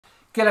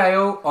G'day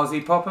all,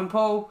 Aussie Pop and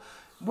Paul.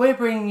 We're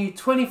bringing you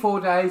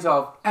 24 days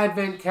of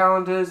advent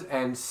calendars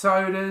and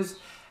sodas,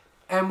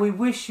 and we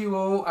wish you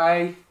all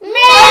a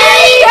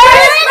Merry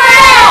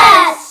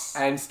Christmas!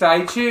 And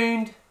stay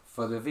tuned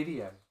for the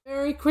video.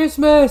 Merry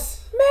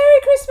Christmas!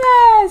 Merry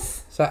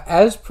Christmas! So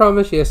as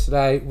promised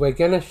yesterday, we're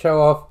going to show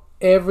off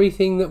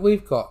everything that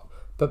we've got.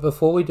 But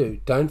before we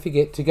do, don't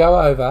forget to go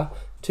over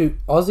to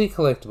Aussie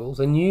Collectibles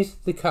and use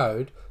the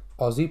code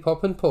Aussie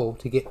Pop and Paul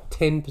to get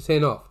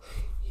 10% off.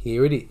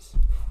 Here it is.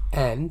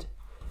 And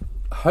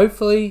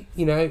hopefully,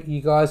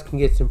 you guys can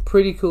get some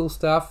pretty cool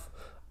stuff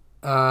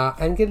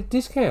and get a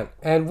discount.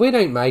 And we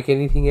don't make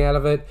anything out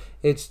of it.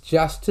 It's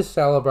just to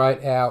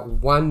celebrate our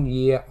 1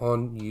 year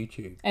on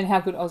YouTube. And how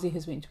good Aussie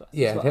has been to us.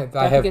 Yeah, well.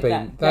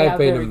 they have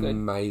been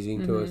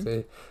amazing to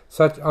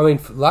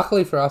us.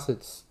 Luckily for us,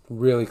 it's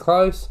really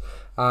close.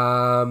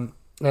 And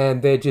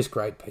they're just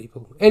great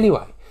people.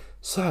 Anyway,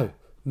 so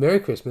Merry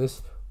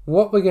Christmas.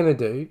 What we're going to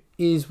do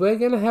is we're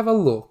going to have a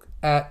look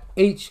at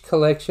each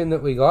collection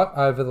that we got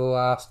over the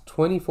last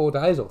 24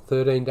 days or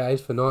 13 days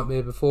for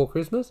Nightmare Before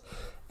Christmas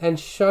and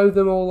show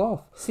them all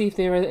off. See if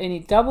there are any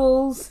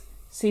doubles,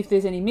 see if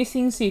there's any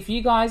missing, see if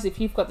you've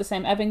got the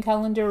same advent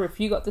calendar, or if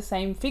you got the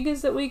same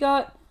figures that we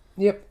got.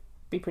 Yep.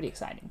 Be pretty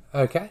exciting.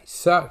 Okay,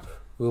 so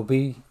we'll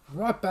be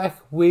right back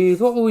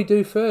with, what will we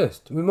do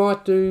first? We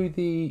might do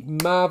the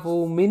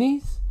Marvel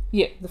Minis.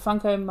 Yeah, the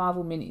Funko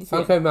Marvel Minis.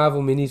 Funko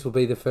Marvel Minis will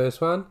be the first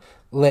one.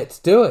 Let's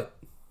do it.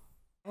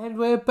 And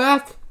we're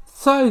back.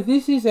 So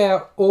this is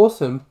our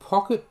awesome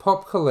Pocket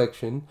Pop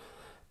collection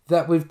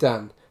that we've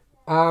done.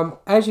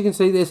 As you can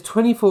see, there's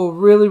 24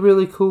 really,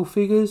 really cool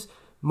figures.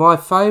 My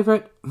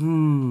favourite,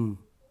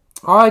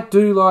 I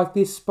do like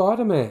this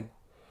Spider-Man.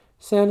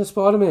 Sound of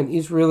Spider-Man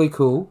is really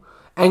cool.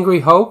 Angry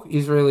Hulk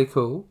is really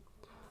cool.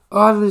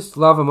 I just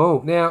love them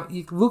all. Now,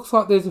 it looks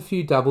like there's a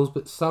few doubles,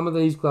 but some of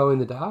these glow in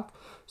the dark.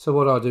 So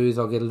what I'll do is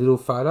I'll get a little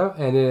photo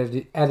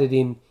and add it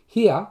in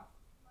here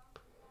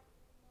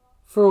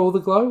for all the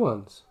glow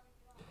ones.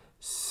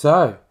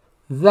 So,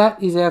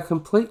 that is our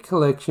complete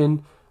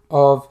collection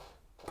of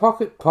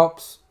Pocket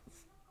Pops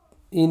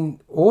in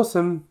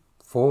awesome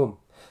form.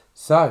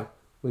 So,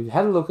 we've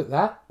had a look at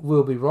that.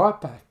 We'll be right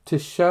back to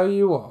show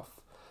you off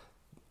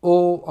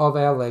all of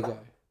our Lego.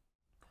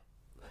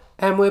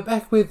 And we're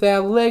back with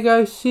our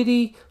Lego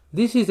City.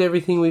 This is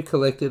everything we've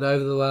collected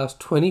over the last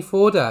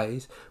 24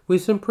 days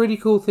with some pretty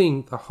cool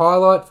things. The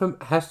highlight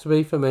has to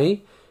be for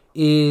me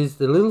is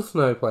the little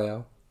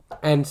snowplow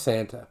and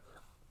Santa.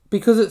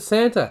 Because it's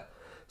Santa.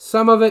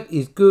 Some of it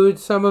is good,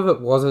 some of it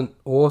wasn't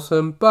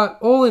awesome, but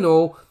all in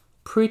all,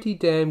 pretty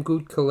damn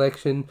good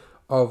collection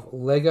of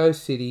Lego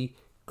City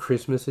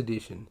Christmas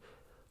Edition.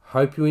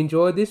 Hope you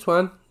enjoyed this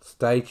one.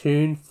 Stay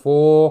tuned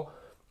for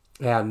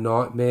our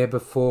Nightmare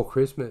Before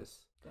Christmas.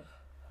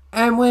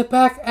 And we're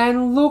back,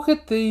 and look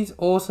at these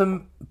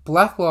awesome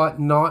Blacklight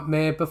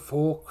Nightmare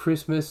Before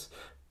Christmas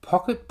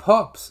Pocket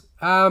Pops.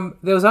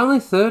 There was only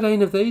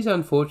 13 of these,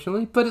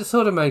 unfortunately, but it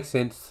sort of makes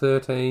sense,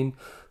 13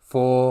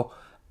 for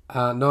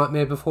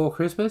Nightmare Before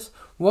Christmas.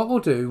 What we'll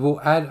do,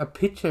 we'll add a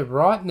picture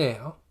right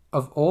now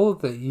of all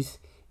of these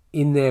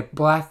in their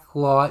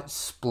blacklight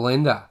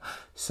splendor.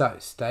 So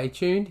stay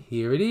tuned,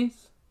 here it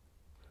is.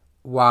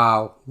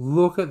 Wow,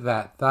 look at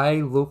that,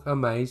 they look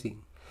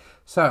amazing.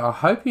 So I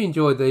hope you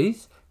enjoyed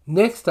these.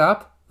 Next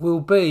up will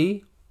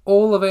be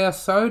all of our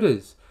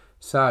sodas.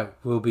 So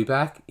we'll be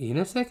back in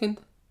a second.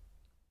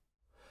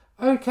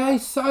 Okay,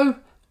 so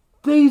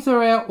these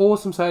are our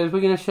awesome sodas.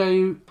 We're going to show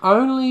you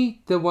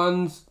only the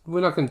ones,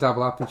 we're not going to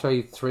double up and show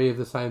you 3 of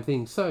the same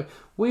thing. So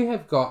we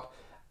have got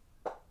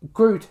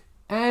Groot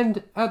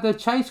and the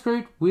Chase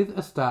Groot with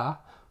a star.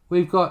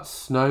 We've got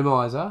Snow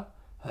Miser.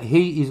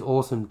 He is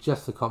awesome,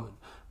 just the common.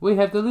 We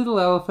have the little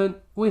elephant.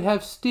 We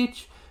have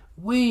Stitch.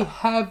 We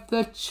have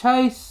the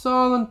Chase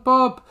Silent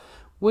Bob.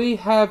 We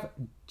have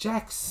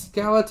Jack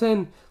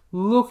Skeleton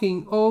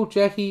looking all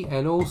Jackie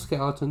and all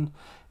skeleton.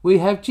 We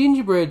have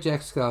Gingerbread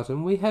Jack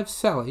Skeleton. We have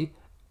Sally.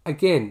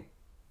 Again,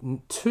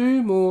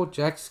 2 more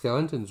Jack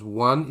Skeletons.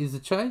 One is the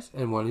Chase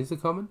and one is the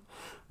common.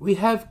 We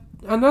have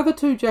another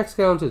 2 Jack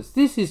Skeletons.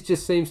 This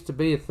just seems to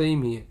be a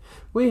theme here.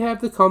 We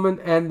have the common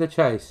and the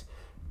Chase.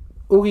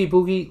 Oogie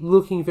Boogie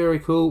looking very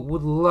cool.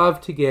 Would love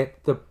to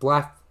get the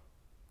black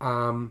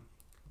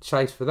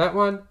Chase for that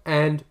one,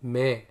 and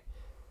Mare.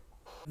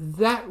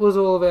 That was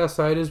all of our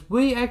sodas.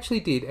 We actually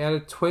did, out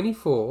of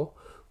 24,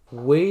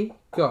 we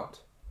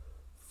got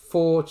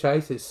 4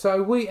 chases.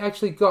 So we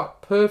actually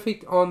got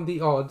perfect on the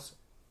odds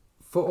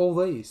for all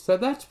these. So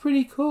that's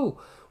pretty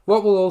cool.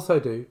 What we'll also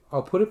do,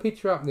 I'll put a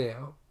picture up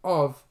now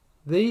of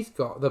these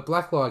guys, the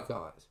Blacklight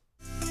guys.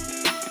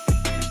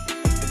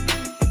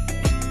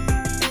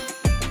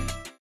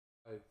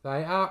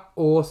 They are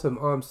awesome.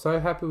 I'm so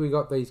happy we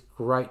got these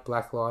great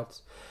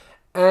Blacklights.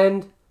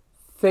 And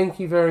thank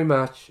you very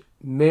much.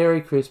 Merry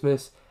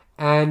Christmas.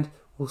 And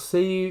we'll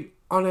see you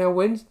on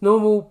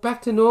our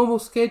back to normal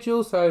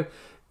schedule. So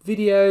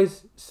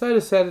videos,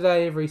 Soda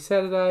Saturday every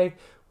Saturday.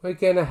 We're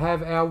going to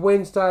have our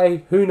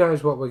Wednesday. Who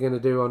knows what we're going to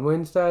do on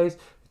Wednesdays.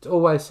 It's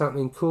always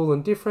something cool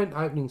and different,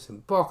 opening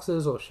some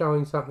boxes or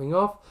showing something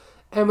off.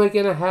 And we're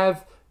going to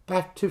have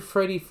Back to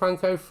Freddy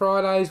Funko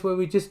Fridays, where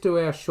we just do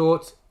our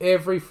shorts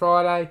every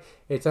Friday.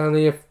 It's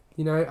only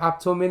up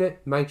to a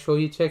minute. Make sure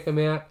you check them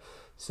out.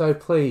 So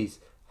please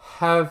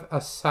have a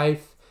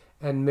safe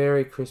and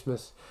Merry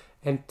Christmas.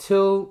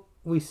 Until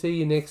we see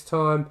you next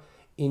time,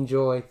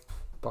 enjoy.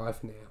 Bye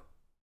for now.